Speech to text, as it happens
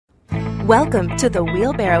Welcome to the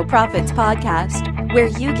Wheelbarrow Profits Podcast, where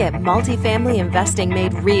you get multifamily investing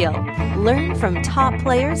made real. Learn from top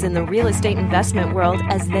players in the real estate investment world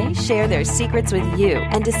as they share their secrets with you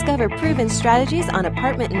and discover proven strategies on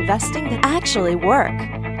apartment investing that actually work.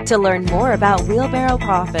 To learn more about Wheelbarrow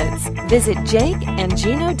Profits, visit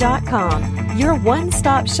jakeandgino.com, your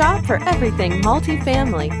one-stop shop for everything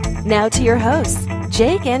multifamily. Now to your hosts,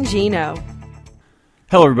 Jake and Gino.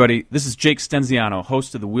 Hello, everybody. This is Jake Stenziano,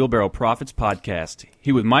 host of the Wheelbarrow Profits Podcast.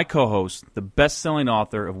 Here with my co-host, the best-selling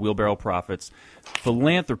author of Wheelbarrow Profits,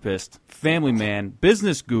 philanthropist, family man,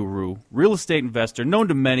 business guru, real estate investor, known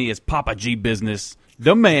to many as Papa G Business,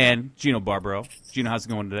 the man, Gino Barbaro. Gino, how's it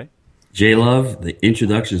going today? J-Love, the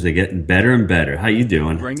introductions are getting better and better. How you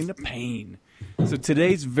doing? Bringing the pain. So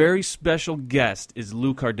today's very special guest is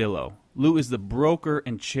Lou Cardillo. Lou is the broker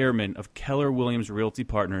and chairman of Keller Williams Realty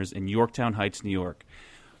Partners in Yorktown Heights, New York.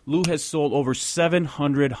 Lou has sold over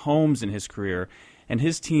 700 homes in his career, and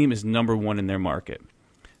his team is number one in their market.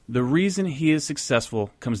 The reason he is successful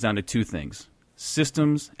comes down to two things: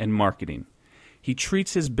 systems and marketing. He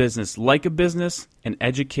treats his business like a business and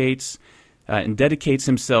educates and dedicates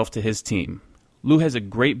himself to his team. Lou has a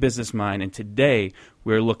great business mind, and today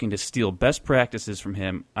we're looking to steal best practices from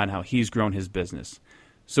him on how he's grown his business.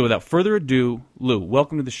 So without further ado, Lou,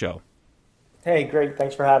 welcome to the show. Hey, great.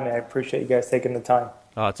 Thanks for having me. I appreciate you guys taking the time.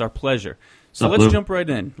 It's our pleasure. So let's jump right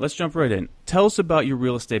in. Tell us about your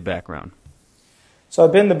real estate background. So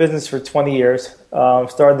I've been in the business for 20 years.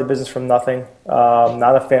 Started the business from nothing.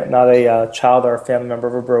 Not a child or a family member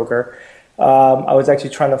of a broker. I was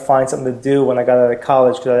actually trying to find something to do when I got out of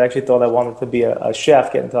college because I actually thought I wanted to be a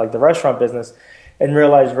chef, get into like the restaurant business, and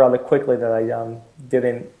realized rather quickly that I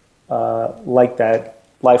didn't like that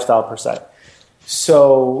lifestyle per se.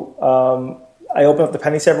 So I opened up the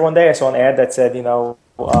penny saver one day. I saw an ad that said,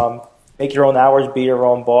 make your own hours, be your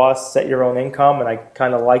own boss, set your own income, and I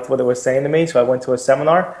kind of liked what it was saying to me. So I went to a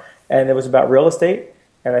seminar, and it was about real estate,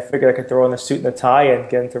 and I figured I could throw on a suit and a tie and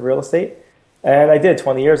get into real estate. And I did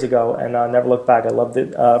 20 years ago, and I never looked back. I loved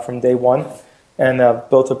it from day one, and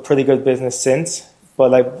built a pretty good business since.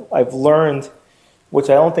 But I've learned, which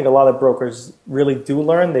I don't think a lot of brokers really do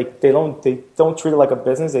learn. They don't treat it like a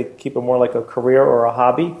business. They keep it more like a career or a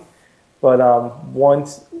hobby. But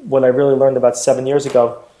what I really learned about 7 years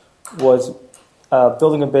ago was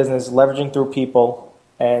building a business, leveraging through people,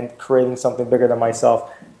 and creating something bigger than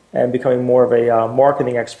myself, and becoming more of a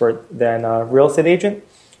marketing expert than a real estate agent.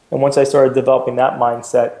 And once I started developing that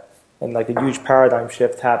mindset, and like a huge paradigm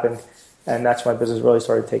shift happened, and that's when my business really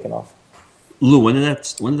started taking off. Lou, when did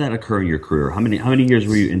that occur in your career? How many years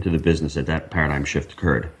were you into the business that paradigm shift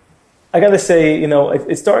occurred? I got to say,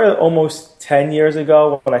 it started almost 10 years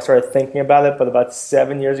ago when I started thinking about it, but about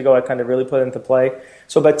 7 years ago, I kind of really put it into play.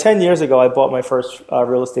 So about 10 years ago, I bought my first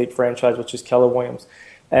real estate franchise, which is Keller Williams.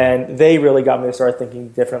 And they really got me to start thinking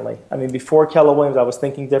differently. I mean, before Keller Williams, I was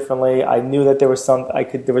thinking differently. I knew that there was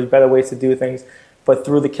better ways to do things. But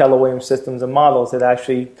through the Keller Williams systems and models, it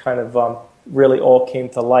actually kind of really all came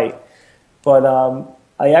to light. But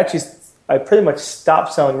I pretty much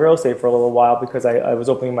stopped selling real estate for a little while because I was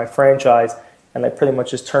opening my franchise, and I pretty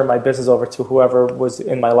much just turned my business over to whoever was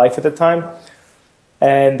in my life at the time.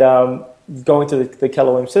 And going to the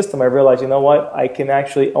Keller Williams system, I realized, I can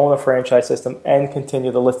actually own a franchise system and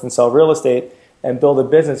continue to list and sell real estate and build a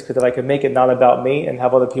business, because if I could make it not about me and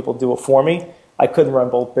have other people do it for me, I couldn't run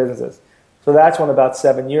both businesses. So that's when about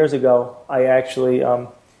 7 years ago, I actually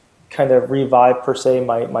kind of revived, per se,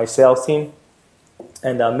 my sales team,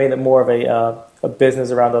 and made it more of a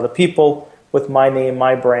business around other people with my name,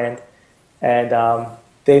 my brand, and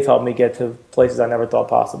they've helped me get to places I never thought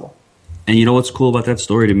possible. And you know what's cool about that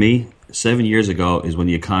story to me? 7 years ago is when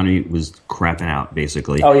the economy was crapping out,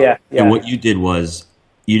 basically. Oh, yeah. And what you did was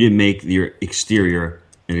you didn't make your exterior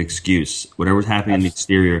an excuse. Whatever was happening in the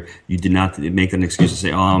exterior, you did not make that an excuse to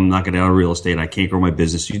say, I'm not going to own real estate, I can't grow my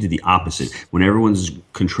business. You did the opposite. When everyone's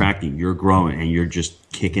contracting, you're growing, and you're just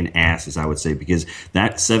kicking ass, as I would say, because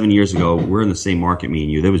that 7 years ago, we're in the same market, me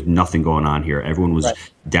and you. There was nothing going on here. Everyone was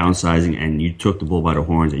downsizing, and you took the bull by the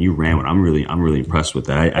horns, and you ran with it. I'm really impressed with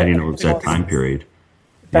that. I didn't know it was that time period.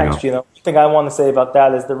 Thanks, Gino. The thing I want to say about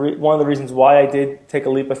that is one of the reasons why I did take a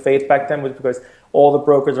leap of faith back then was because all the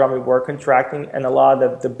brokers around me were contracting, and a lot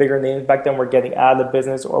of the bigger names back then were getting out of the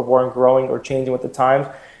business or weren't growing or changing with the times.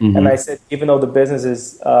 Mm-hmm. And I said, even though the business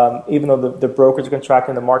is, even though the brokers are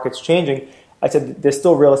contracting, the market's changing, I said, there's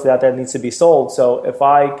still real estate out there that needs to be sold. So if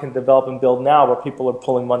I can develop and build now where people are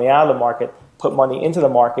pulling money out of the market, put money into the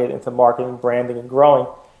market, into marketing, branding, and growing,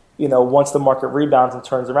 once the market rebounds and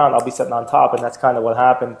turns around, I'll be sitting on top. And that's kind of what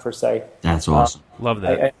happened, per se. That's awesome. Love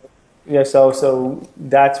that. Yeah, so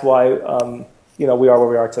that's why we are where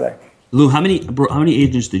we are today. Lou, how many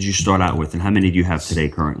agents did you start out with, and how many do you have today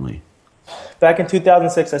currently? Back in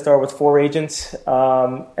 2006, I started with 4 agents,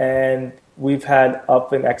 and we've had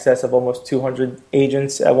up in excess of almost 200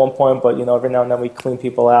 agents at one point. But every now and then we clean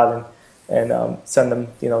people out and send them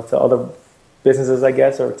to other businesses, I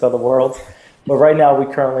guess, or to the world. But right now we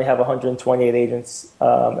currently have 128 agents,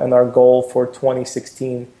 and our goal for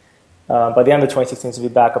 2016, by the end of 2016, is to be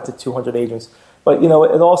back up to 200 agents. But it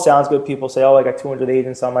all sounds good. People say, "Oh, I got 200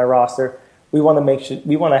 agents on my roster." We want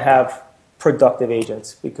to have productive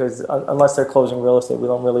agents, because unless they're closing real estate, we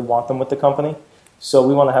don't really want them with the company. So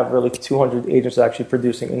we want to have really 200 agents actually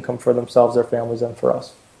producing income for themselves, their families, and for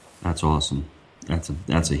us. That's awesome.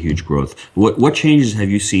 That's a huge growth. What changes have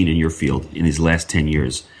you seen in your field in these last 10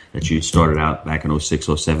 years that you started out back in 06,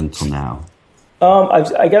 07 till now?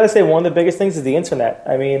 I got to say, one of the biggest things is the internet.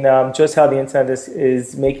 I mean, just how the internet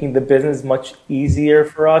is making the business much easier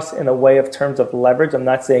for us in a way of terms of leverage. I'm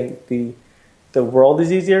not saying the world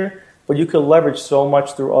is easier, but you could leverage so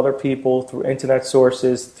much through other people, through internet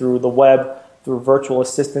sources, through the web, through virtual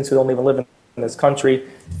assistants who don't even live in this country,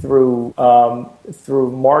 through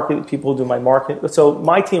market people who do my marketing. So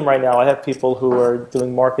my team right now, I have people who are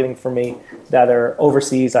doing marketing for me that are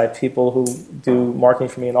overseas. I have people who do marketing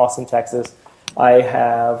for me in Austin, Texas. I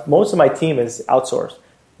have most of my team is outsourced.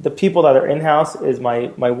 The people that are in-house is my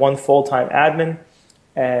one full-time admin,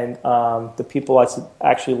 and the people that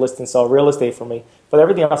actually list and sell real estate for me. But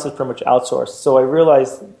everything else is pretty much outsourced. So I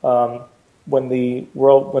realized when the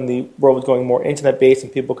world was going more internet-based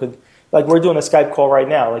and people could, like we're doing a Skype call right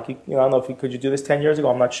now. Like I don't know could you do this 10 years ago?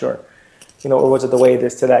 I'm not sure. Or was it the way it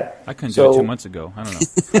is today? I couldn't do it 2 months ago. I don't know.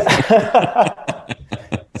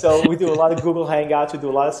 So we do a lot of Google Hangouts. We do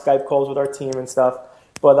a lot of Skype calls with our team and stuff.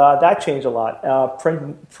 But that changed a lot.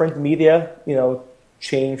 Print media,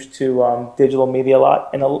 changed to digital media a lot.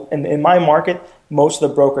 And in my market, most of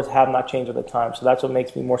the brokers have not changed at the time. So that's what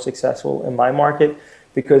makes me more successful in my market,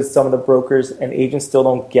 because some of the brokers and agents still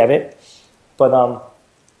don't get it. But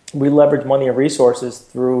we leverage money and resources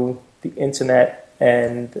through the internet,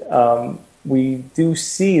 and we do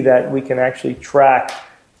see that we can actually track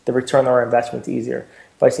the return on our investment easier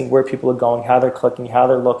by seeing where people are going, how they're clicking, how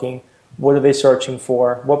they're looking, what are they searching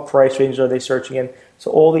for, what price range are they searching in.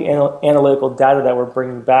 So all the analytical data that we're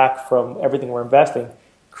bringing back from everything we're investing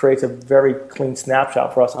creates a very clean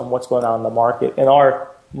snapshot for us on what's going on in the market, in our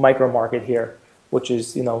micro market here, which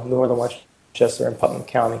is northern Westchester and Putnam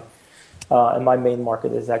County. And my main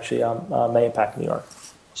market is actually Mayapack, New York.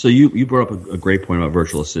 So you brought up a great point about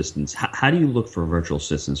virtual assistants. How do you look for virtual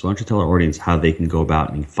assistants? Why don't you tell our audience how they can go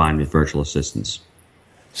about and find virtual assistants?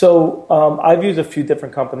 So I've used a few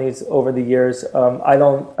different companies over the years.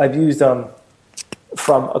 I've used from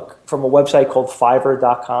a website called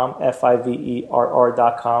Fiverr.com,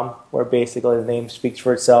 Fiverr.com, where basically the name speaks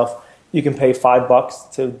for itself. You can pay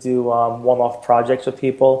 $5 to do one-off projects with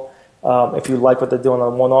people. If you like what they're doing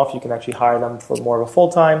on one-off, you can actually hire them for more of a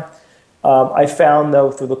full-time. I found, though,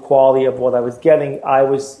 through the quality of what I was getting, I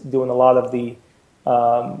was doing a lot of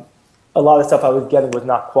stuff I was getting was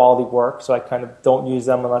not quality work, so I kind of don't use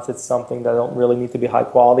them unless it's something that I don't really need to be high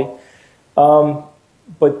quality.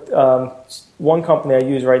 But one company I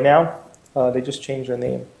use right now, they just changed their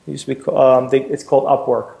name. It used to be it's called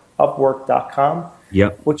Upwork, Upwork.com.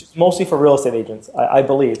 Yep. Which is mostly for real estate agents, I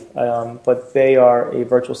believe. But they are a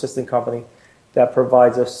virtual assistant company that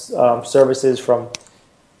provides us services from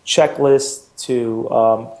checklists to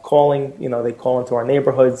calling. They call into our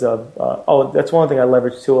neighborhoods. That's one thing I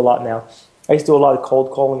leverage too a lot now. I used to do a lot of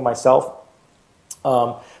cold calling myself,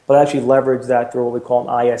 but I actually leverage that through what we call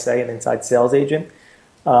an ISA, an inside sales agent.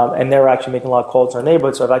 And they're actually making a lot of calls to our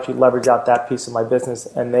neighborhood, so I've actually leveraged out that piece of my business,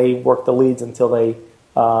 and they work the leads until they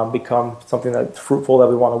become something that's fruitful that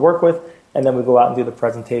we want to work with, and then we go out and do the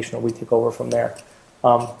presentation, or we take over from there.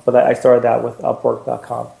 But I started that with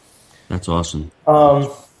Upwork.com. That's awesome.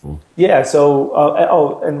 Cool. Yeah. So,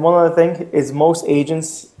 and one other thing is most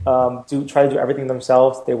agents do try to do everything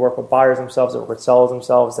themselves. They work with buyers themselves. They work with sellers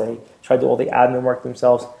themselves. They try to do all the admin work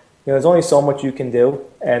themselves. There's only so much you can do,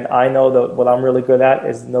 and I know that what I'm really good at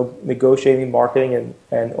is negotiating, marketing,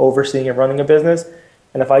 and overseeing and running a business.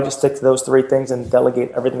 And if I just stick to those 3 things and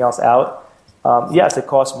delegate everything else out, yes, it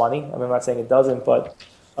costs money. I'm not saying it doesn't, but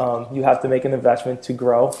you have to make an investment to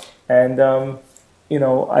grow. And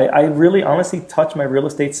I really honestly touch my real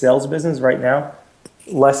estate sales business right now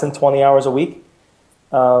less than 20 hours a week,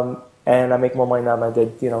 and I make more money now than I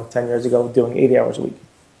did 10 years ago doing 80 hours a week.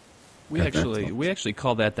 We actually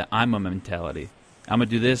call that the I'm a mentality. I'm gonna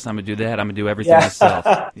do this. I'm gonna do that. I'm gonna do everything myself.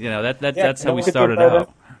 That's how we started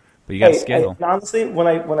out. But you got to scale. And honestly, when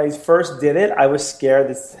I first did it, I was scared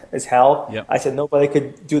as hell. Yep. I said nobody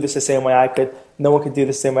could do this the same way I could. No one could do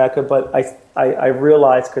this the same way I could. But I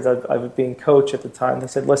realized, because I was being coached at the time, they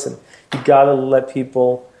said, listen, you got to let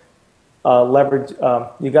people leverage.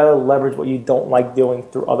 You got to leverage what you don't like doing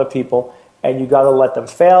through other people, and you got to let them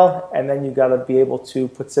fail, and then you got to be able to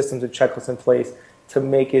put systems and checklists in place to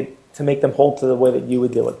make them hold to the way that you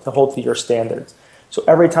would do it, to hold to your standards. So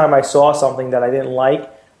every time I saw something that I didn't like,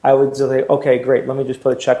 I would just say, okay, great, let me just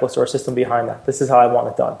put a checklist or a system behind that. This is how I want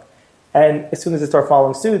it done. And as soon as they start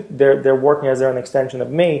following suit, they're working as they're an extension of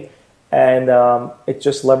me, and it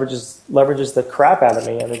just leverages the crap out of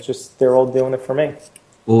me, and they're all doing it for me.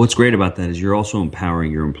 Well, what's great about that is you're also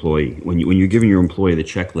empowering your employee. When you're giving your employee the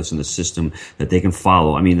checklist and the system that they can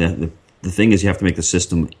follow, I mean, the thing is you have to make the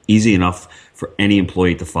system easy enough for any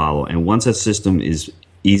employee to follow. And once that system is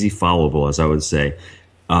easy followable, as I would say,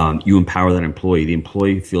 you empower that employee. The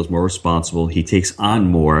employee feels more responsible. He takes on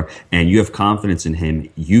more, and you have confidence in him.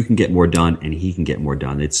 You can get more done, and he can get more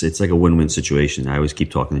done. It's like a win-win situation. I always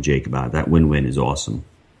keep talking to Jake about it. That win-win is awesome.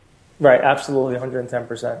 Right, absolutely,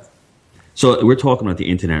 110%. So we're talking about the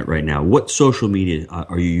internet right now. What social media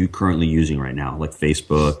are you currently using right now, like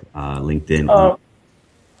Facebook, LinkedIn?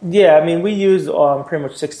 Yeah, I mean, we use pretty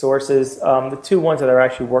much 6 sources. The 2 ones that are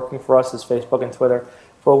actually working for us is Facebook and Twitter.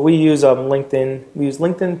 But we use LinkedIn. We use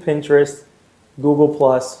LinkedIn, Pinterest, Google+,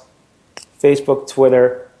 Facebook,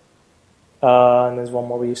 Twitter, and there's one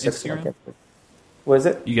more we use. 6. Instagram? What is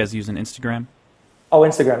it? You guys using Instagram? Oh,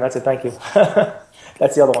 Instagram. That's it. Thank you.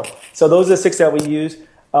 That's the other one. So those are the 6 that we use.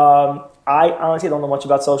 I honestly don't know much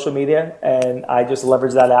about social media, and I just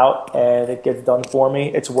leverage that out, and it gets done for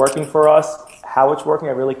me. It's working for us. How it's working,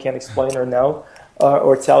 I really can't explain or know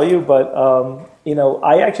or tell you. But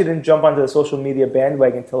I actually didn't jump onto the social media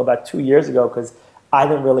bandwagon until about 2 years ago, because I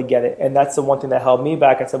didn't really get it, and that's the one thing that held me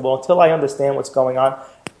back. I said, well, until I understand what's going on,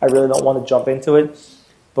 I really don't want to jump into it.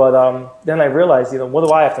 But then I realized, what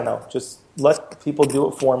do I have to know? Just let people do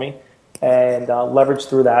it for me, and leverage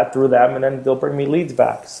through them, and then they'll bring me leads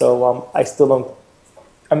back. So I still don't.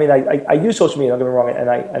 I mean, I use social media. Don't get me wrong, and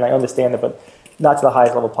I understand it, but not to the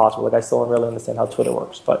highest level possible. Like, I still don't really understand how Twitter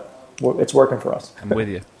works, but it's working for us. I'm with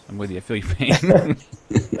you. I feel your pain.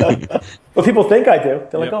 But people think I do.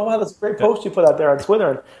 They're like, Yep. "Oh wow, that's a great post you put out there on Twitter."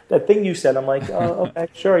 And that thing you said, I'm like, "Oh, okay,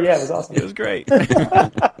 sure, yeah, it was awesome." It was great.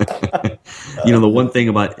 The one thing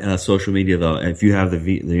about social media, though, if you have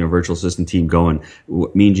the virtual assistant team going,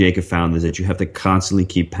 what me and Jake have found is that you have to constantly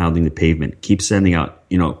keep pounding the pavement, keep sending out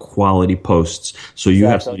quality posts. So you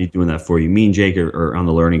have somebody doing that for you. Me and Jake are on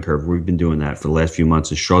the learning curve. We've been doing that for the last few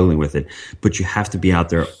months and struggling with it. But you have to be out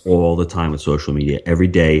there all the time with social media, every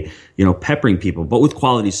day, peppering people, but with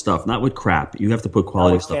quality stuff, not with crap. You have to put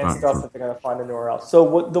quality stuff out. Stuff that they're going to find anywhere else.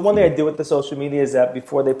 So the one thing I do with the social media is that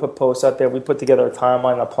before they put posts out there, we put together a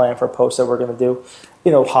timeline, a plan for posts that we're going to do.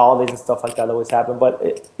 Holidays and stuff like that always happen, but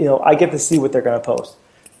I get to see what they're going to post.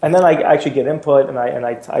 And then I actually get input, and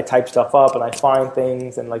I type stuff up, and I find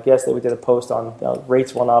things. And like yesterday, we did a post on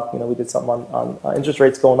rates went up. We did something on interest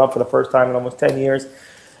rates going up for the first time in almost 10 years.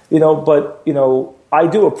 But I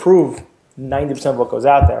do approve 90% of what goes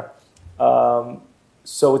out there.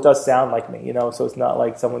 So it does sound like me, So it's not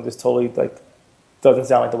like someone just totally doesn't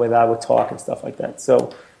sound like the way that I would talk and stuff like that.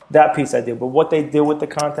 So that piece I do. But what they do with the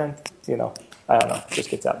content, I don't know. It just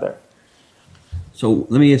gets out there. So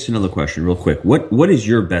let me ask you another question real quick. What is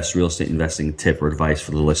your best real estate investing tip or advice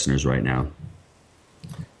for the listeners right now?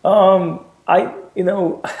 I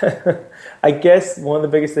guess one of the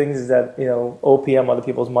biggest things is that, OPM, other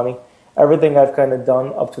people's money. Everything I've kind of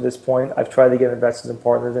done up to this point, I've tried to get investors and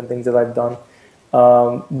partners and things that I've done.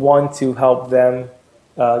 One, to help them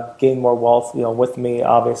gain more wealth, with me,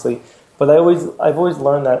 obviously. But I've always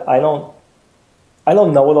learned that I don't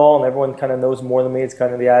know it all, and everyone kind of knows more than me. It's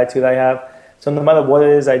kind of the attitude I have. So no matter what it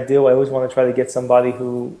is I do, I always want to try to get somebody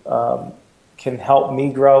who can help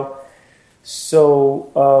me grow.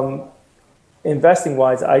 So investing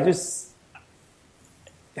wise, I just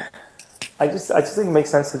think it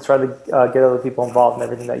makes sense to try to get other people involved in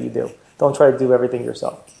everything that you do. Don't try to do everything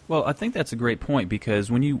yourself. Well, I think that's a great point,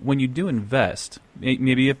 because when you do invest,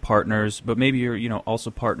 maybe you have partners, but maybe you're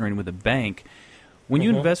also partnering with a bank. When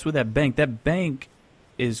you invest with that bank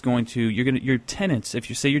is going to your tenants. If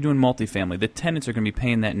you say you're doing multifamily, the tenants are going to be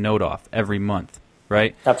paying that note off every month,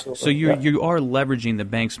 right? Absolutely. So you are leveraging the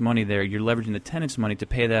bank's money there. You're leveraging the tenant's money to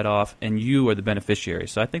pay that off, and you are the beneficiary.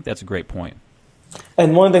 So I think that's a great point.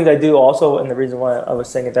 And one of the things I do also, and the reason why I was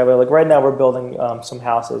saying it that way, like right now we're building some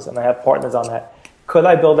houses, and I have partners on that. Could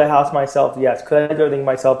I build a house myself? Yes. Could I do everything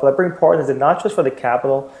myself? But I bring partners in not just for the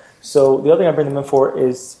capital. So the other thing I bring them in for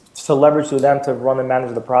is to leverage through them to run and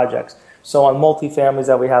manage the projects. So on multifamilies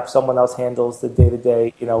that we have, someone else handles the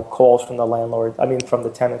day-to-day, calls from the landlord. I mean, from the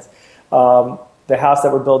tenants. The house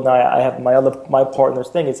that we're building, I have my partner's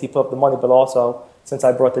thing is he put up the money, but also since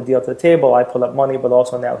I brought the deal to the table, I put up money, but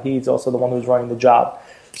also now he's also the one who's running the job.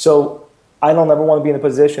 So I don't ever want to be in a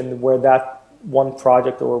position where that one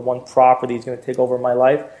project or one property is going to take over my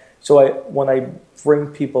life. So when I bring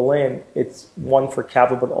people in, it's one for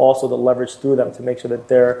capital, but also to leverage through them to make sure that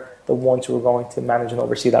they're the ones who are going to manage and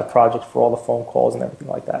oversee that project for all the phone calls and everything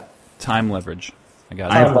like that. Time leverage. I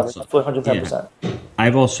got it. Time leverage, 110%. Yeah.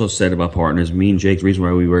 I've also said about partners, me and Jake, the reason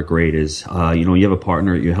why we work great is, you have a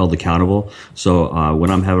partner, you're held accountable. So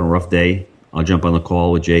when I'm having a rough day, I'll jump on the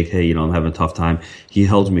call with Jake. Hey, I'm having a tough time. He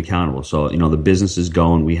holds me accountable. So, the business is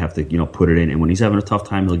going. We have to, put it in. And when he's having a tough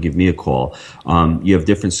time, he'll give me a call. You have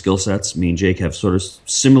different skill sets. Me and Jake have sort of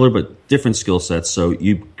similar but different skill sets. So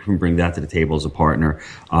you can bring that to the table as a partner.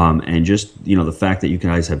 And just, the fact that you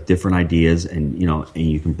guys have different ideas and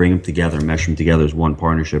you can bring them together, mesh them together as one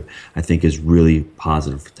partnership, I think is really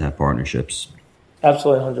positive to have partnerships.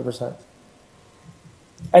 Absolutely, 100%.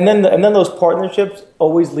 And then those partnerships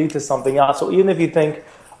always lead to something else. So even if you think,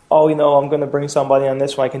 I'm going to bring somebody on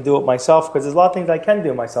this one, I can do it myself, because there's a lot of things I can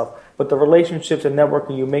do myself. But the relationships and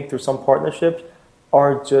networking you make through some partnerships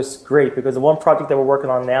are just great. Because the one project that we're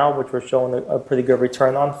working on now, which we're showing a pretty good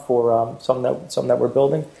return on for something that we're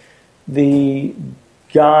building, the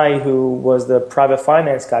guy who was the private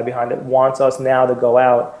finance guy behind it wants us now to go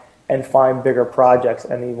out and find bigger projects,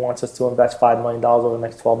 and he wants us to invest $5 million over the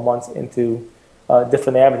next 12 months into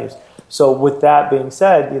different avenues. So with that being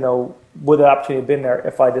said, would the opportunity have been there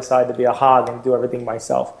if I decided to be a hog and do everything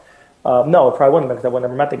myself? No, it probably wouldn't have been, because I would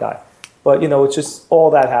have never met the guy. But, it's just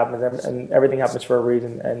all that happens, and everything happens for a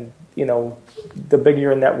reason. And, the bigger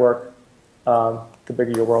your network, the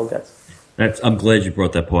bigger your world gets. I'm glad you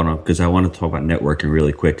brought that point up, because I want to talk about networking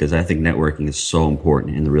really quick, because I think networking is so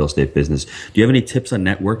important in the real estate business. Do you have any tips on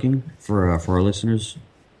networking for our listeners?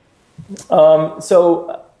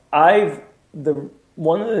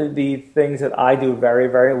 One of the things that I do very,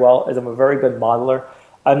 very well is I'm a very good modeler.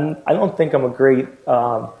 I don't think I'm a great,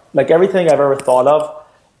 everything I've ever thought of,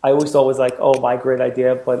 I always thought was my great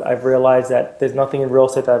idea, but I've realized that there's nothing in real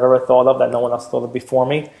estate that I've ever thought of that no one else thought of before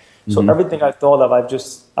me. So everything I've thought of,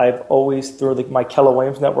 I've always, through my Keller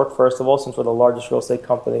Williams network, first of all, since we're the largest real estate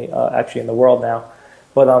company actually in the world now,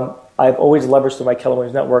 but I've always leveraged through my Keller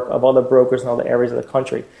Williams network of other brokers in other areas of the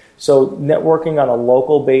country. So networking on a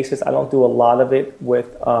local basis, I don't do a lot of it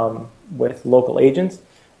with local agents.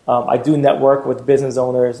 I do network with business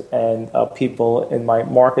owners and people in my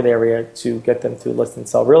market area to get them to list and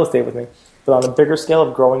sell real estate with me. But on a bigger scale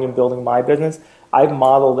of growing and building my business, I've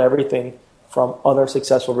modeled everything from other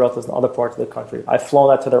successful realtors in other parts of the country. I've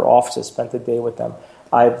flown out to their offices, spent a day with them.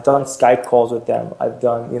 I've done Skype calls with them. I've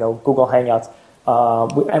done Google Hangouts.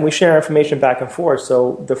 And we share information back and forth.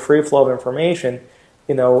 So the free flow of information,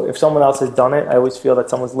 if someone else has done it, I always feel that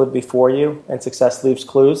someone's lived before you, and success leaves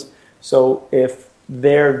clues. So if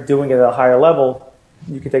they're doing it at a higher level,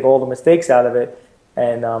 you can take all the mistakes out of it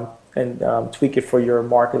and tweak it for your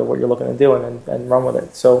market or what you're looking to do and run with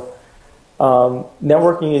it. So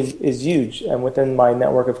networking is huge. And within my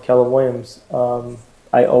network of Keller Williams,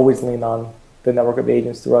 I always lean on the network of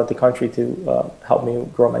agents throughout the country to help me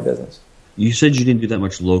grow my business. You said you didn't do that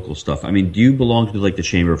much local stuff. I mean, do you belong to the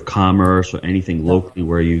Chamber of Commerce or anything locally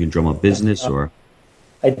where you can drum up business? Or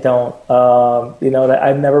I don't.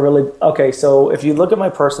 I've never really. Okay, so if you look at my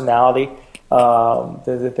personality,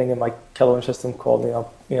 there's a thing in my Keller Williams system called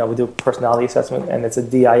we do a personality assessment, and it's a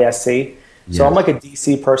DISC. Yes. So I'm like a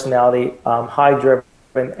DC personality, high driven,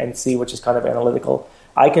 and C, which is kind of analytical.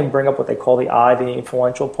 I can bring up what they call the I, the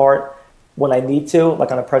influential part, when I need to, like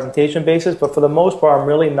on a presentation basis. But for the most part, I'm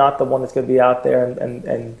really not the one that's going to be out there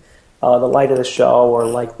and the light of the show, or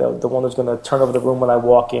like the one who's going to turn over the room when I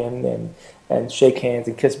walk in and shake hands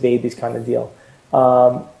and kiss babies kind of deal.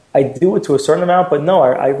 I do it to a certain amount, but no,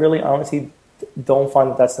 I really honestly don't find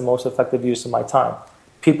that that's the most effective use of my time.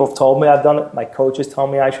 People have told me I've done it. My coaches tell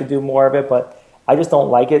me I should do more of it, but I just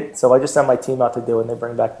don't like it. So I just send my team out to do it, and they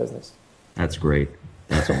bring back business. That's great.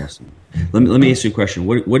 That's awesome. Let me ask you a question.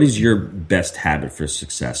 What is your best habit for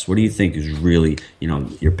success? What do you think is really,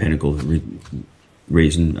 your pinnacle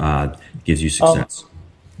reason gives you success?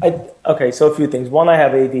 Okay, so a few things. One, I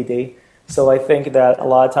have ADD. So I think that a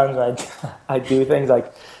lot of times when I do things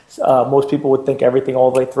like most people would think everything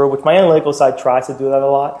all the way through, which my analytical side tries to do that a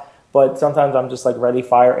lot. But sometimes I'm just like ready,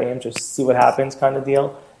 fire, aim, just see what happens kind of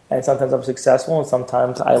deal. And sometimes I'm successful, and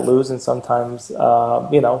sometimes I lose, and sometimes, if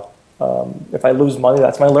I lose money,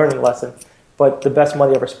 that's my learning lesson. But the best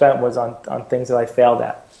money I ever spent was on things that I failed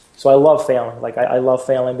at. So I love failing. Like I love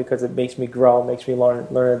failing because it makes me grow, makes me learn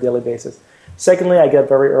on a daily basis. Secondly, I get up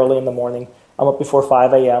very early in the morning. I'm up before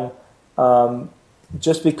 5 a.m.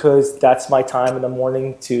 Just because that's my time in the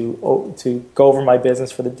morning to go over my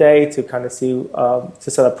business for the day, to kind of see, to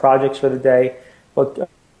set up projects for the day. But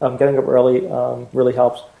getting up early really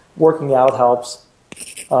helps. Working out helps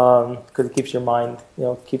because it keeps your mind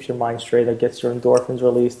straight. It gets your endorphins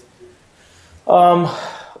released.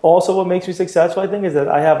 Also, what makes me successful, I think, is that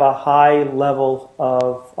I have a high level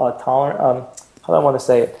of tolerance. How do I want to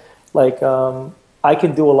say it? Like I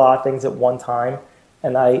can do a lot of things at one time,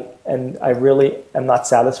 and I really am not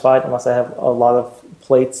satisfied unless I have a lot of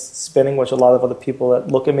plates spinning, which a lot of other people that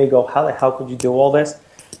look at me go, "How the hell could you do all this?"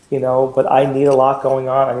 But I need a lot going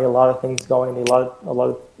on. I need a lot of things going. I need a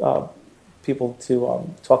lot of people to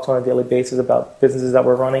talk to on a daily basis about businesses that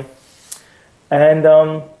we're running, and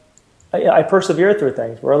I persevere through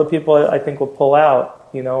things where other people I think will pull out.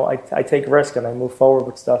 I take risk and I move forward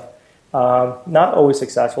with stuff. Not always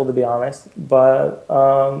successful, to be honest, but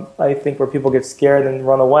I think where people get scared and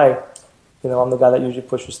run away, I'm the guy that usually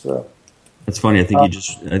pushes through. That's funny. I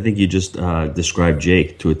think you just described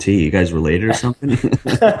Jake to a T. You guys related or something?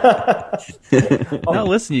 No,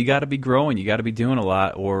 listen. You got to be growing. You got to be doing a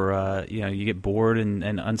lot, or you get bored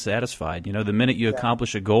and unsatisfied. The minute you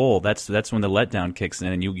accomplish a goal, that's when the letdown kicks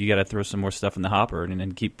in, and you got to throw some more stuff in the hopper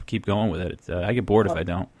and keep going with it. I get bored if I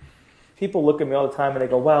don't. People look at me all the time and they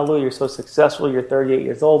go, "Wow, Lou, you're so successful. You're 38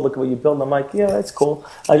 years old. Look at what you built." And I'm like, "Yeah, that's cool.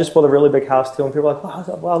 I just built a really big house too." And people are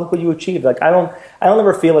like, "Wow, look what you achieved." Like I don't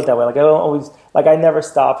ever feel it that way. Like I don't always, like I never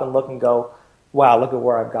stop and look and go, "Wow, look at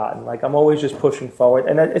where I've gotten." Like I'm always just pushing forward.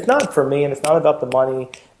 And it's not for me, and it's not about the money.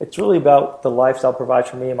 It's really about the lifestyle provides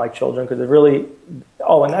for me and my children. Because it really,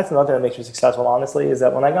 and that's another thing that makes me successful. Honestly, is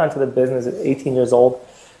that when I got into the business at 18 years old,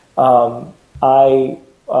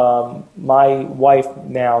 my wife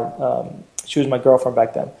now. She was my girlfriend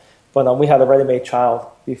back then, but we had a ready-made child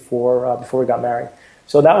before we got married.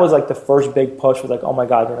 So that was like the first big push. Was like, oh my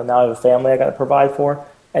God, now I have a family I got to provide for.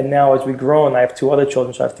 And now as we grow, and I have 2 other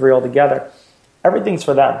children, so I have 3 altogether. Everything's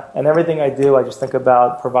for them, and everything I do, I just think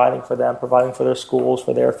about providing for them, providing for their schools,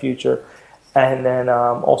 for their future, and then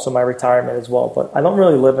also my retirement as well. But I don't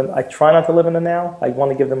really I try not to live in the now. I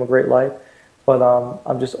want to give them a great life, but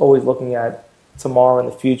I'm just always looking at tomorrow and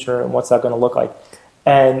the future and what's that going to look like.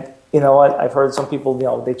 And I've heard some people,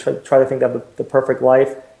 they try to think that the perfect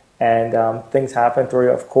life, and things happen through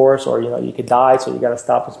you, of course, or you could die, so you got to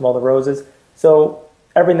stop and smell the roses. So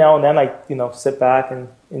every now and then I sit back and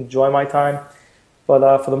enjoy my time,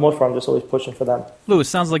 but for the most part I'm just always pushing for them. Lou, it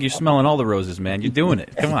sounds like you're smelling all the roses, man. You're doing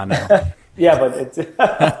it. Come on now. Yeah, but it's 2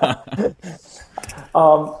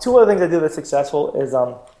 other things I do that's successful is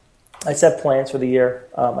I set plans for the year.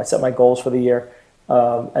 I set my goals for the year.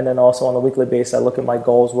 And then also on a weekly basis, I look at my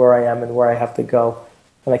goals, where I am and where I have to go,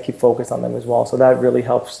 and I keep focused on them as well. So that really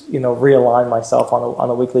helps, realign myself on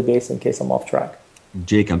a weekly basis in case I'm off track.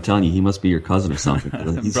 Jake, I'm telling you, he must be your cousin or something.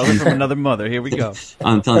 Brother from another mother. Here we go.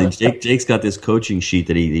 I'm telling you, Jake's got this coaching sheet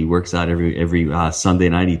that he works out every Sunday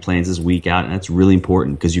night. He plans his week out, and that's really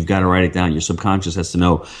important because you've got to write it down. Your subconscious has to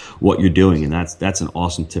know what you're doing, and that's an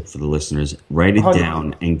awesome tip for the listeners. Write it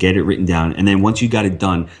down and get it written down, and then once you got it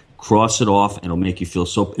done, cross it off, and it'll make you feel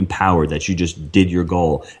so empowered that you just did your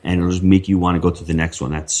goal, and it'll just make you want to go to the next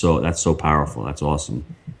one. That's so powerful. That's awesome.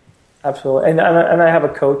 Absolutely, and I have a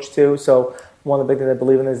coach too. So one of the big things I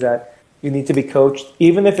believe in is that you need to be coached,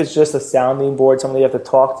 even if it's just a sounding board, somebody you have to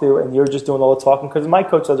talk to, and you're just doing all the talking. Because my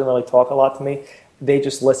coach doesn't really talk a lot to me; they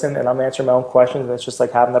just listen, and I'm answering my own questions, and it's just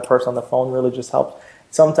like having that person on the phone really just helps.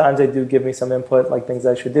 Sometimes they do give me some input, like things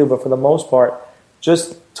I should do, but for the most part,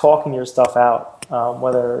 just talking your stuff out.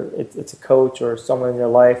 Whether it's a coach or someone in your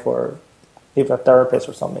life or even a therapist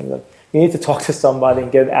or something, like you need to talk to somebody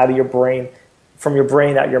and get it out of your brain, from your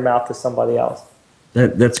brain out your mouth to somebody else.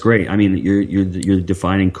 That's great. I mean, you're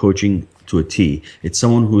defining coaching to a T. It's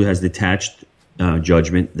someone who has detached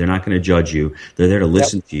judgment. They're not going to judge you. They're there to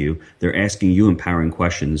listen to you. They're asking you empowering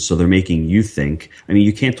questions, so they're making you think. I mean,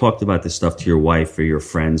 you can't talk about this stuff to your wife or your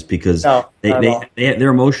friends because they're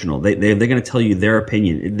emotional. They're going to tell you their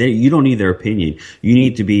opinion. You don't need their opinion. You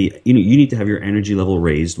need to be you need to have your energy level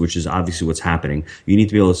raised, which is obviously what's happening. You need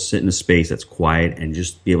to be able to sit in a space that's quiet and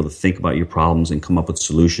just be able to think about your problems and come up with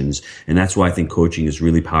solutions. And that's why I think coaching is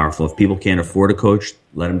really powerful. If people can't afford a coach,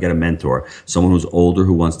 let them get a mentor, someone who's older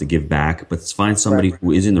who wants to give back. But find somebody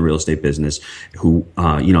who is in the real estate business who,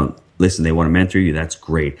 listen, they want to mentor you. That's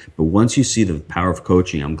great. But once you see the power of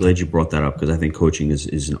coaching, I'm glad you brought that up because I think coaching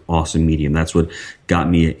is an awesome medium. That's what got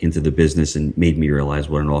me into the business and made me realize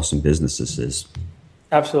what an awesome business this is.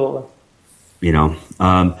 Absolutely.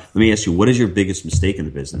 Let me ask you, what is your biggest mistake in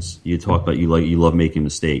the business? You talk about you love making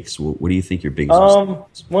mistakes. What do you think your biggest mistake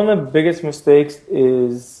is? One of the biggest mistakes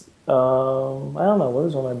is I don't know, what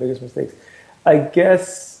is one of my biggest mistakes? I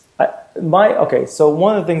guess okay. So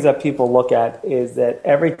one of the things that people look at is that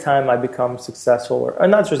every time I become successful, or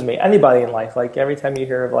not just me, anybody in life, like every time you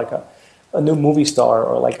hear of like a new movie star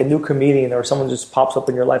or like a new comedian or someone just pops up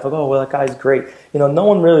in your life, like, oh, well, that guy's great. No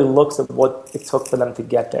one really looks at what it took for them to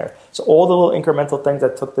get there. So all the little incremental things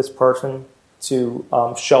that took this person to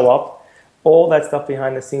show up, all that stuff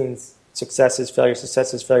behind the scenes, successes,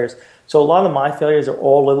 failures. So a lot of my failures are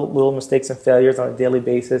all little mistakes and failures on a daily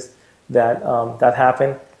basis that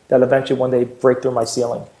happen that eventually one day break through my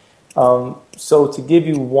ceiling. So to give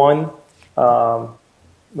you one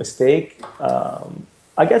mistake,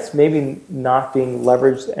 I guess maybe not being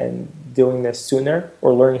leveraged and doing this sooner,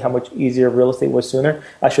 or learning how much easier real estate was sooner.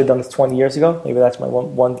 I should have done this 20 years ago. Maybe that's my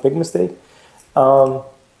one big mistake.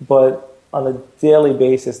 But on a daily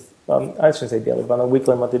basis, I shouldn't say daily, but on a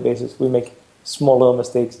weekly or monthly basis, we make small little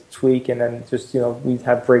mistakes, tweak, and then just, we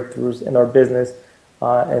have breakthroughs in our business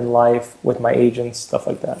and life with my agents, stuff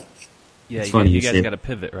like that. Yeah, you guys got to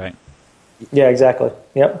pivot, right? Yeah, exactly.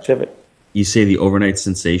 Yep, pivot. You say the overnight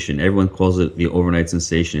sensation. Everyone calls it the overnight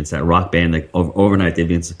sensation. It's that rock band that overnight they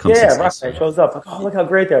become successful. Yeah, rock band shows up. Like, oh, look how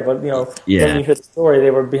great they are. But, when you hear the story, they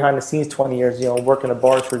were behind the scenes 20 years, working at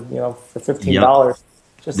bars for $15.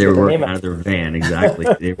 Yep. They were working out of their van, exactly.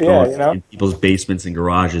 They were going in people's basements and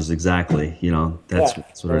garages, exactly.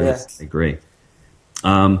 That's what it is. I agree.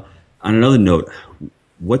 On another note,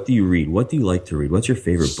 what do you read? What do you like to read? What's your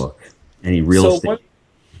favorite book? Any real estate?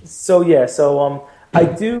 I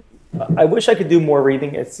do. I wish I could do more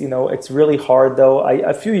reading. It's really hard though.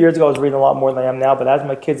 A few years ago I was reading a lot more than I am now, but as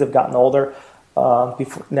my kids have gotten older, now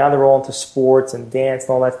they're all into sports and dance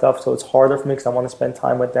and all that stuff, so it's harder for me because I want to spend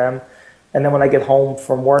time with them. And then when I get home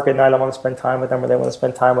from work at night, I want to spend time with them, or they want to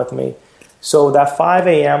spend time with me. So that 5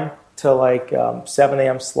 a.m. to 7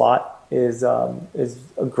 a.m. slot is a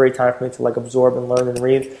great time for me to absorb and learn and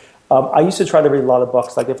read. I used to try to read a lot of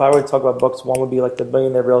books. Like if I were to talk about books, one would be like The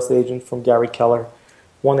Millionaire Real Estate Agent from Gary Keller.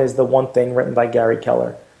 One is The One Thing written by Gary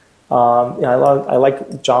Keller. I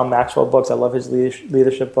like John Maxwell books. I love his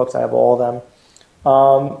leadership books. I have all of them.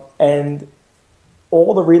 And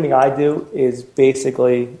all the reading I do is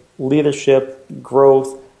basically leadership,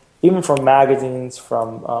 growth, even from magazines,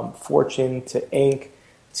 from Fortune to Inc.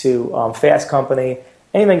 to Fast Company,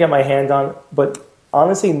 anything I get my hand on. But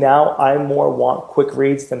honestly, now I more want quick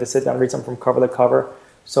reads than to sit down and read something from cover to cover.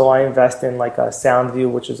 So I invest in like a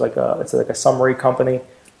SoundView, which is like a summary company,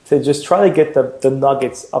 to just try to get the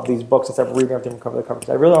nuggets of these books instead of reading everything from cover to cover.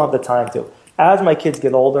 Because I really don't have the time to. As my kids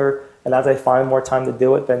get older and as I find more time to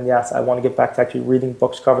do it, then yes, I want to get back to actually reading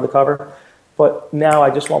books cover to cover. But now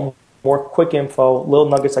I just want more quick info, little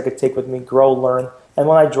nuggets I could take with me, grow, learn. And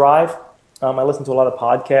when I drive, I listen to a lot of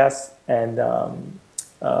podcasts and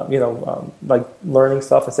like learning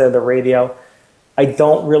stuff instead of the radio. I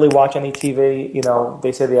don't really watch any TV.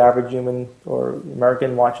 They say the average human or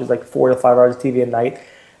American watches like 4 to 5 hours of TV a night.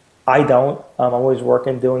 I don't. I'm always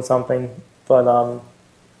working, doing something. But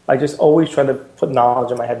I just always try to put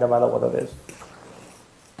knowledge in my head no matter what it is.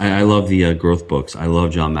 I love the growth books. I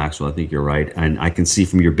love John Maxwell. I think you're right. And I can see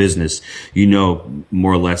from your business,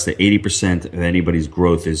 more or less that 80% of anybody's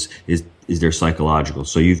growth is their psychological.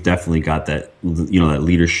 So you've definitely got that, that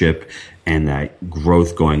leadership and that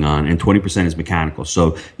growth going on. And 20% is mechanical.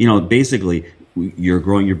 So, basically you're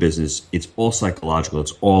growing your business. It's all psychological.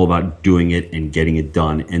 It's all about doing it and getting it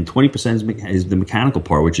done. And 20% is the mechanical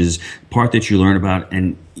part, which is part that you learn about.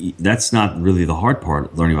 And that's not really the hard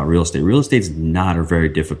part, learning about real estate. Real estate's not a very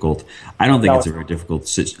difficult. I don't think it's a very difficult,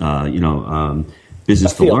 business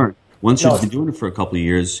to learn. Once you've been doing it for a couple of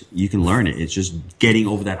years, you can learn it. It's just getting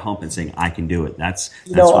over that hump and saying, I can do it.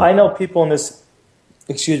 I know people in this,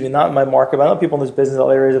 not in my market, but I know people in this business in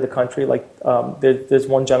other areas of the country. Like there's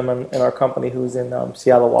one gentleman in our company who's in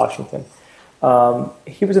Seattle, Washington.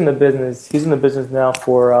 He was in the business. He's in the business now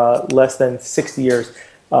for less than 60 years.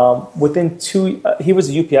 He was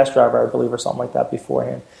a UPS driver, I believe, or something like that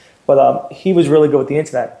beforehand. But he was really good with the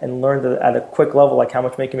internet and learned at a quick level, like how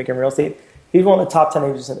much make in real estate. He's one of the top 10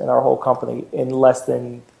 agents in our whole company in less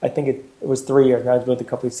than, I think it was 3 years. Now he's been with the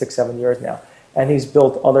company 6-7 years now. And he's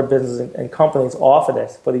built other businesses and companies off of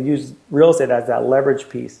this. But he used real estate as that leverage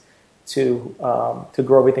piece to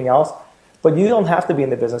grow everything else. But you don't have to be in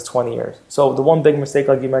the business 20 years. So the one big mistake,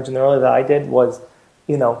 like you mentioned earlier, that I did was,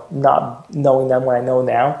 not knowing them when I know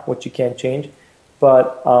now, which you can't change.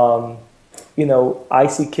 But, I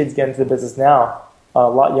see kids get into the business now a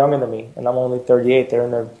lot younger than me. And I'm only 38. They're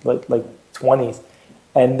in their like 20s.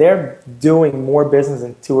 and they're doing more business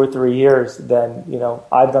in 2 or 3 years than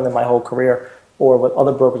I've done in my whole career, or what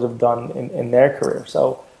other brokers have done in their career.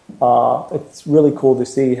 So it's really cool to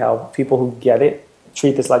see how people who get it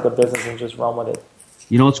treat this like a business and just run with it.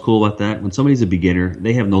 You know what's cool about that? When somebody's a beginner,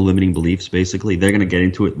 they have no limiting beliefs, basically. They're going to get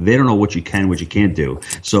into it. They don't know what you can, what you can't do.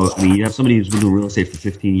 So, I mean, you have somebody who's been doing real estate for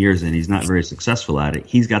 15 years and he's not very successful at it.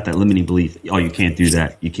 He's got that limiting belief. Oh, you can't do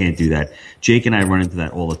that. You can't do that. Jake and I run into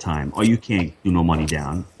that all the time. Oh, you can't do no money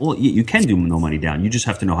down. Well, you can do no money down. You just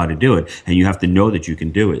have to know how to do it, and you have to know that you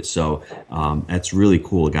can do it. So that's really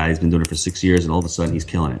cool. A guy who's been doing it for 6 years, and all of a sudden he's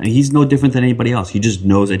killing it. And he's no different than anybody else. He just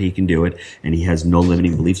knows that he can do it, and he has no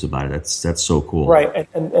limiting beliefs about it. That's so cool. Right,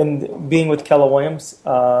 and being with Keller Williams,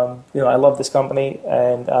 I love this company,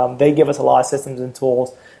 and they give us a lot of systems and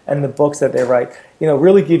tools, and the books that they write,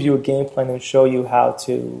 really give you a game plan and show you how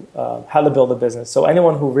to build a business. So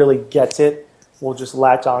anyone who really gets it will just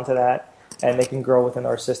latch onto that, and they can grow within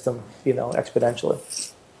our system,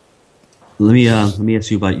 exponentially. Let me ask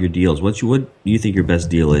you about your deals. What do you think your best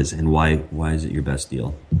deal is, and why is it your best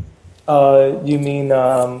deal? You mean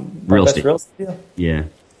real estate? Real estate deal? Yeah.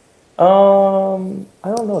 I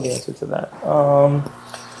don't know the answer to that.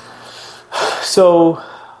 So,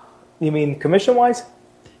 you mean commission-wise?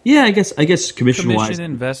 Yeah, I guess commission-wise. Commission,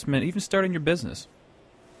 investment, even starting your business.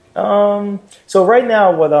 So right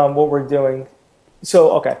now, what we're doing.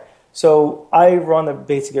 So I run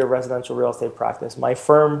basically a residential real estate practice. My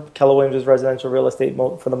firm, Keller Williams, is residential real estate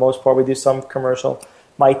for the most part. We do some commercial.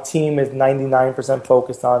 My team is 99%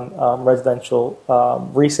 focused on residential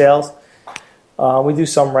resales. We do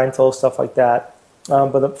some rental, stuff like that.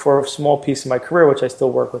 But for a small piece of my career, which I still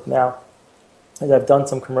work with now, is I've done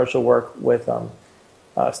some commercial work with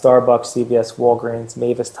Starbucks, CVS, Walgreens,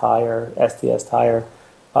 Mavis Tire, STS Tire.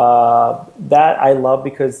 That I love,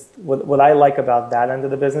 because what I like about that end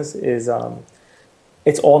of the business is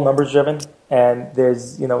it's all numbers driven, and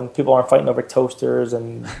there's people aren't fighting over toasters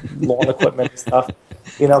and lawn equipment and stuff,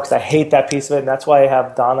 because I hate that piece of it, and that's why I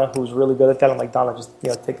have Donna, who's really good at that. I'm like, Donna, just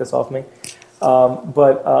take this off me.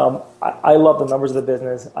 But I love the numbers of the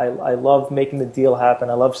business. I love making the deal happen.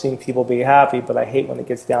 I love seeing people be happy, but I hate when it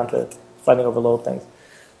gets down to fighting over little things.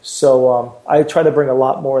 So I try to bring a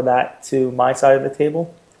lot more of that to my side of the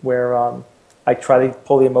table, where I try to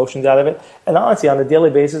pull the emotions out of it. And honestly, on a daily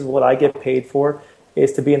basis, what I get paid for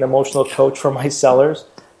is to be an emotional coach for my sellers,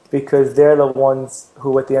 because they're the ones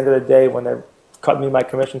who, at the end of the day, when they're cutting me my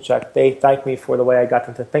commission check, they thank me for the way I got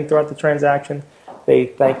them to think throughout the transaction. They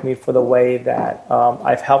thank me for the way that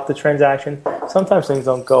I've helped the transaction. Sometimes things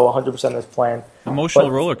don't go 100% as planned.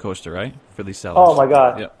 Emotional roller coaster, right, for these sellers? Oh, my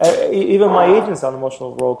God. Yeah. Even my agents on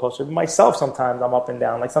emotional roller coaster. Myself, sometimes I'm up and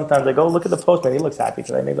down. Like, sometimes I go, look at the postman. He looks happy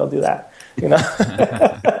today. Maybe I'll do that.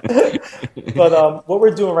 But what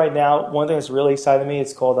we're doing right now, one thing that's really exciting me,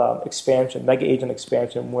 it's called expansion, mega agent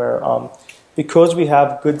expansion, where because we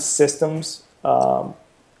have good systems so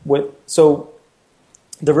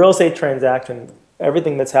the real estate transaction,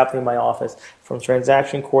 everything that's happening in my office, from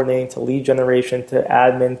transaction coordinating to lead generation to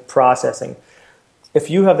admin processing, if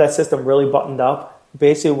you have that system really buttoned up,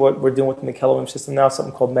 basically what we're doing within the Keller Williams system now is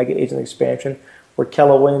something called mega agent expansion, where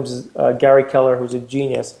Keller Williams, Gary Keller, who's a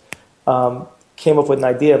genius, came up with an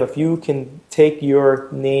idea of, if you can take your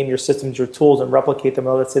name, your systems, your tools, and replicate them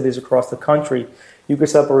in other cities across the country, you could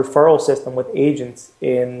set up a referral system with agents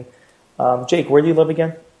in, Jake, where do you live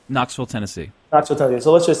again? Knoxville, Tennessee. Knoxville, Tennessee.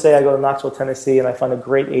 So let's just say I go to Knoxville, Tennessee, and I find a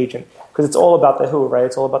great agent, because it's all about the who, right?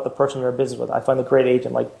 It's all about the person you're in business with. I find a great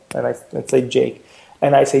agent, let's say Jake.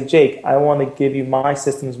 And I say, Jake, I want to give you my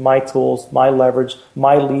systems, my tools, my leverage,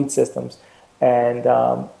 my lead systems. And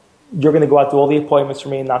you're going to go out, do all the appointments for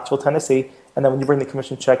me in Knoxville, Tennessee. And then when you bring the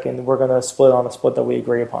commission check in, we're going to split on a split that we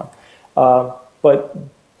agree upon. But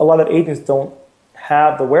a lot of agents don't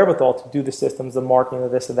have the wherewithal to do the systems, the marketing,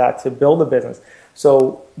 of this or that, to build a business.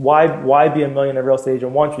 So why be a millionaire real estate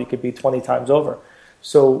agent once? You could be 20 times over.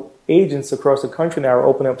 So agents across the country now are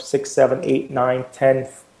opening up 6, 7, 8, 9, 10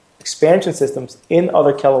 expansion systems in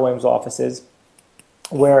other Keller Williams offices,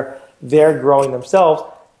 where they're growing themselves,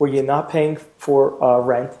 where you're not paying for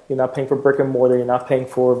rent, you're not paying for brick and mortar, you're not paying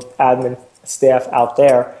for admin staff out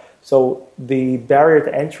there. So the barrier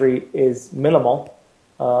to entry is minimal.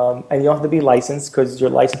 And you don't have to be licensed, because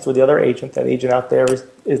you're licensed with the other agent. That agent out there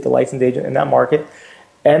is the licensed agent in that market.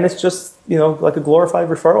 And it's just, like a glorified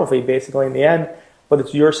referral fee, basically, in the end. But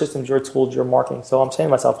it's your systems, your tools, your marketing. So I'm saying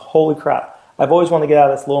to myself, holy crap. I've always wanted to get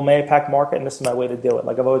out of this little Mayapack market, and this is my way to do it.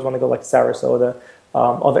 Like, I've always wanted to go like Sarasota,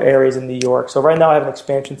 other areas in New York. So right now I have an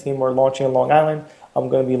expansion team. We're launching in Long Island. I'm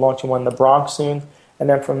going to be launching one in the Bronx soon. And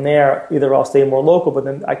then from there, either I'll stay more local, but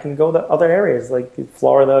then I can go to other areas like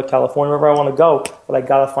Florida, California, wherever I want to go. But I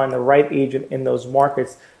got to find the right agent in those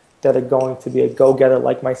markets that are going to be a go-getter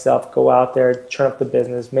like myself, go out there, churn up the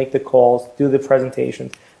business, make the calls, do the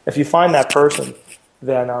presentations. If you find that person,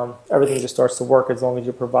 then everything just starts to work as long as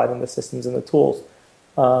you're providing the systems and the tools.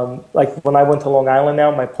 Like when I went to Long Island now,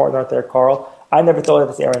 my partner out there, Carl, I never thought of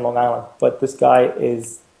this area in Long Island, but this guy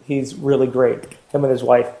he's really great, him and his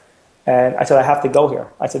wife. And I said, I have to go here.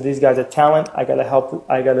 I said, these guys are talent. I got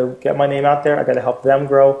to get my name out there. I got to help them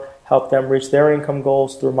grow, help them reach their income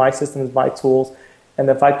goals through my systems, my tools. And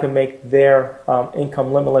if I can make their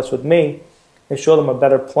income limitless with me and show them a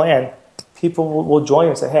better plan, people will join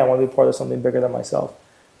and say, hey, I want to be part of something bigger than myself.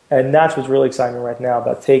 And that's what's really exciting right now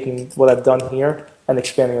about taking what I've done here and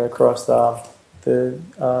expanding it across the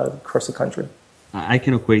country. I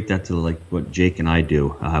can equate that to like what Jake and I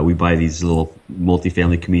do. We buy these little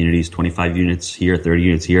multifamily communities, 25 units here, 30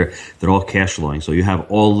 units here. They're all cash flowing. So you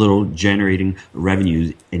have all little generating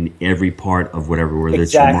revenues in every part of whatever, whether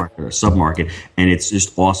it's your market or sub-market. And it's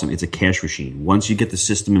just awesome. It's a cash machine. Once you get the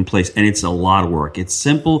system in place, and it's a lot of work. It's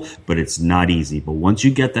simple, but it's not easy. But once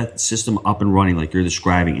you get that system up and running like you're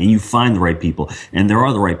describing, and you find the right people, and there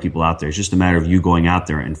are the right people out there, it's just a matter of you going out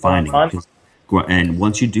there and finding them. And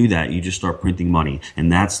once you do that, you just start printing money. And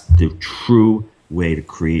that's the true way to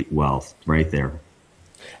create wealth right there.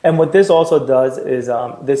 And what this also does is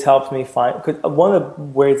this helps me find, because one of the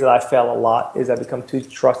ways that I fail a lot is I become too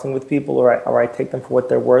trusting with people, or I take them for what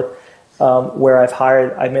they're worth, where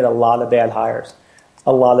I've made a lot of bad hires.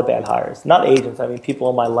 Not agents, I mean people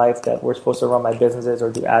in my life that were supposed to run my businesses or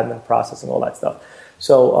do admin processing, all that stuff.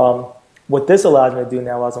 So what this allows me to do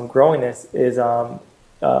now as I'm growing this is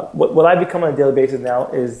what I become on a daily basis now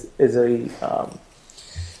is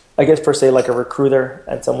I guess per se like a recruiter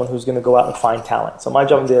and someone who's going to go out and find talent. So my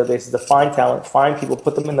job on a daily basis is to find talent, find people,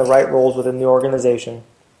 put them in the right roles within the organization,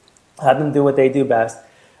 have them do what they do best.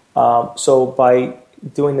 So by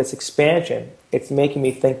doing this expansion, it's making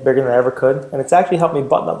me think bigger than I ever could. And it's actually helped me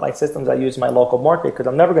button up my systems I use in my local market, because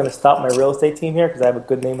I'm never going to stop my real estate team here because I have a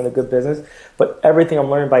good name and a good business. But everything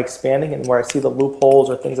I'm learning by expanding, and where I see the loopholes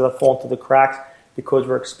or things that have fallen through the cracks because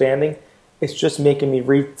we're expanding, it's just making me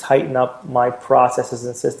retighten up my processes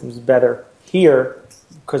and systems better here,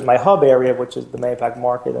 because my hub area, which is the Mahopac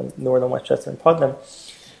market in northern Westchester and Putnam,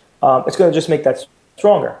 it's going to just make that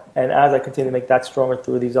stronger. And as I continue to make that stronger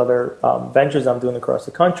through these other ventures I'm doing across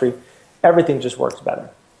the country, everything just works better.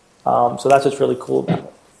 So that's what's really cool about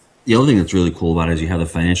it. The other thing that's really cool about it is you have the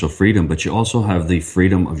financial freedom, but you also have the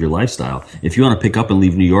freedom of your lifestyle. If you want to pick up and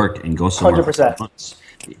leave New York and go somewhere 100%. for months,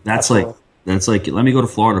 that's like, let me go to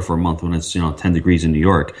Florida for a month when it's 10 degrees in New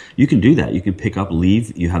York. You can do that. You can pick up,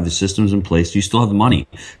 leave. You have the systems in place. You still have the money.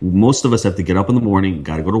 Most of us have to get up in the morning,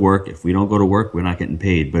 got to go to work. If we don't go to work, we're not getting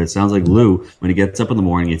paid. But it sounds like Lou, when he gets up in the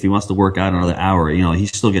morning, if he wants to work out another hour,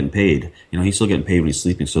 he's still getting paid. He's still getting paid when he's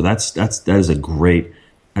sleeping. So that is a great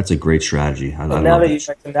strategy. I now that you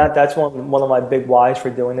mentioned that, that's one of my big whys for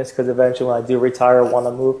doing this, because eventually when I do retire or want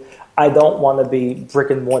to move, I don't want to be brick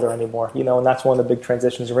and mortar anymore, and that's one of the big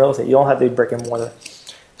transitions in real estate. You don't have to be brick and mortar.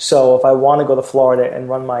 So if I want to go to Florida and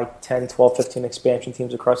run my 10, 12, 15 expansion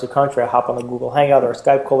teams across the country, I hop on a Google Hangout or a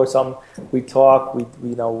Skype call or something. We talk, we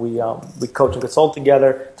coach and consult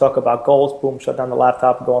together, talk about goals, boom, shut down the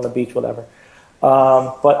laptop, go on the beach, whatever.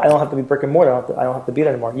 But I don't have to be brick and mortar. I don't have to be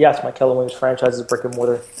there anymore. Yes, my Keller Williams franchise is brick and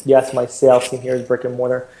mortar. Yes, my sales team here is brick and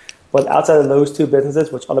mortar. But outside of those two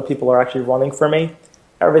businesses, which other people are actually running for me,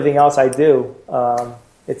 everything else I do,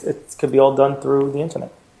 it could be all done through the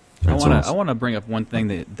internet. I want to bring up one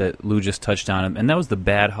thing that Lou just touched on, and that was the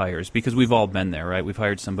bad hires, because we've all been there, right? We've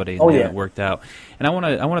hired somebody and it worked out. And I want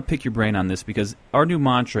to pick your brain on this, because our new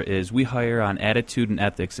mantra is we hire on attitude and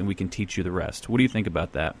ethics, and we can teach you the rest. What do you think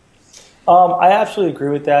about that? I absolutely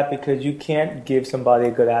agree with that, because you can't give somebody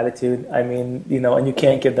a good attitude. I mean, and you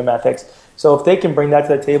can't give them ethics. So if they can bring that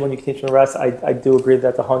to the table and you can teach them the rest, I do agree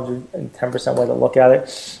that's 110% way to look at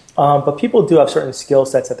it. But people do have certain skill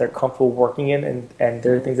sets that they're comfortable working in, and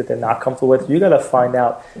there are things that they're not comfortable with. You got to find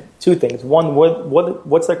out two things. One,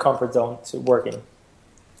 what's their comfort zone to working?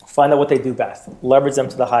 Find out what they do best. Leverage them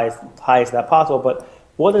to the highest that possible. But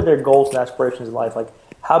what are their goals and aspirations in life? Like,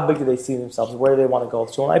 how big do they see themselves? Where do they want to go?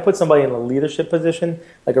 So when I put somebody in a leadership position,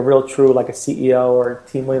 like a real true, like a CEO or a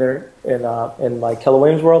team leader in my Keller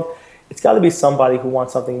Williams world, it's got to be somebody who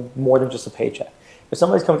wants something more than just a paycheck. If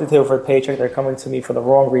somebody's coming to the table for a paycheck, they're coming to me for the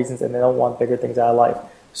wrong reasons, and they don't want bigger things out of life.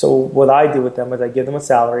 So what I do with them is I give them a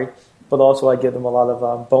salary, but also I give them a lot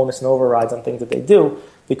of bonus and overrides on things that they do,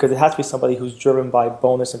 because it has to be somebody who's driven by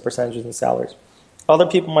bonus and percentages and salaries. Other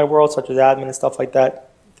people in my world, such as admin and stuff like that,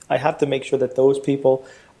 I have to make sure that those people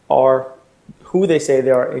are who they say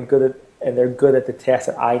they are and they're good at the tasks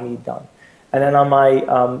that I need done. And then on my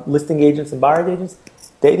listing agents and buyer's agents,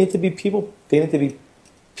 they need to be people. They need to be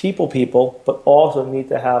people, but also need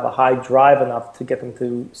to have a high drive enough to get them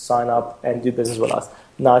to sign up and do business with us,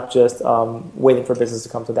 not just waiting for business to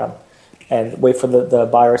come to them and wait for the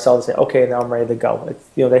buyer or seller to say, okay, now I'm ready to go. It's,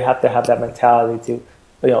 they have to have that mentality to,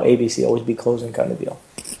 ABC, always be closing kind of deal.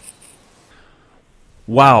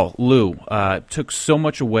 Wow, Lou, took so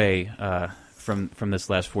much away from this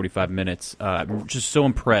last 45 minutes. I'm just so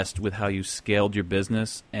impressed with how you scaled your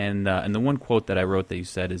business. And the one quote that I wrote that you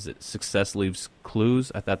said is that success leaves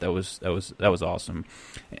clues. I thought that was awesome.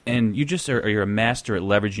 And you just you're a master at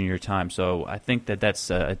leveraging your time. So I think that's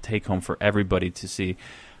a take home for everybody to see.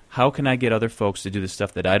 How can I get other folks to do the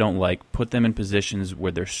stuff that I don't like, put them in positions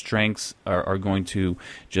where their strengths are going to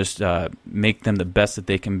just make them the best that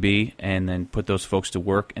they can be, and then put those folks to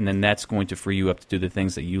work, and then that's going to free you up to do the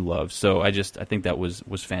things that you love. So I think that was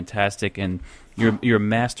fantastic, and you're a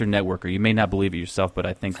master networker. You may not believe it yourself, but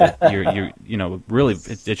I think that you're really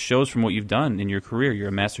it shows from what you've done in your career. You're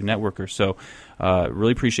a master networker. So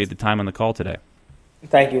really appreciate the time on the call today.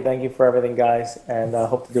 Thank you for everything, guys, and I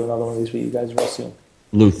hope to do another one of these with you guys real soon.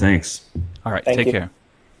 Lou, thanks. All right, Thank take you. care.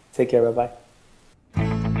 Take care,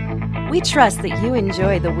 bye-bye. We trust that you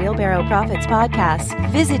enjoy the Wheelbarrow Profits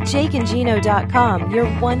podcast. Visit jakeandgino.com, your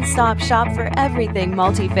one-stop shop for everything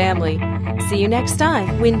multifamily. See you next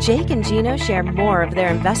time when Jake and Gino share more of their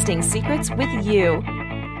investing secrets with you.